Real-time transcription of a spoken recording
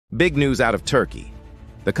Big news out of Turkey.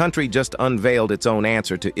 The country just unveiled its own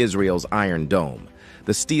answer to Israel's Iron Dome,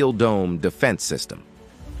 the Steel Dome defense system.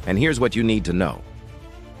 And here's what you need to know.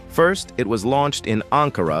 First, it was launched in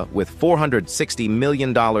Ankara with $460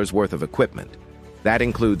 million worth of equipment. That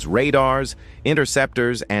includes radars,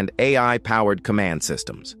 interceptors, and AI-powered command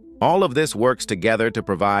systems. All of this works together to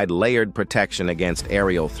provide layered protection against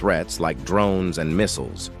aerial threats like drones and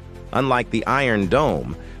missiles. Unlike the Iron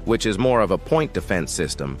Dome, which is more of a point defense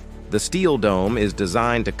system, the Steel Dome is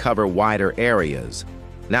designed to cover wider areas.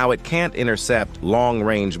 Now, it can't intercept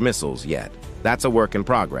long-range missiles yet. That's a work in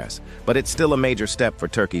progress, but it's still a major step for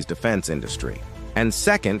Turkey's defense industry. And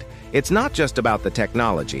second, it's not just about the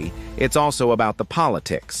technology, it's also about the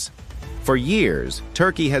politics. For years,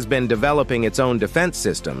 Turkey has been developing its own defense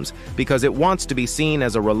systems because it wants to be seen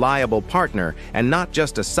as a reliable partner and not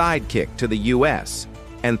just a sidekick to the US.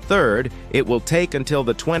 And third, it will take until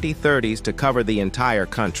the 2030s to cover the entire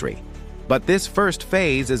country. But this first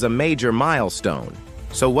phase is a major milestone.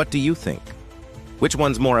 So what do you think? Which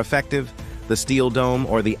one's more effective, the Steel Dome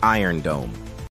or the Iron Dome?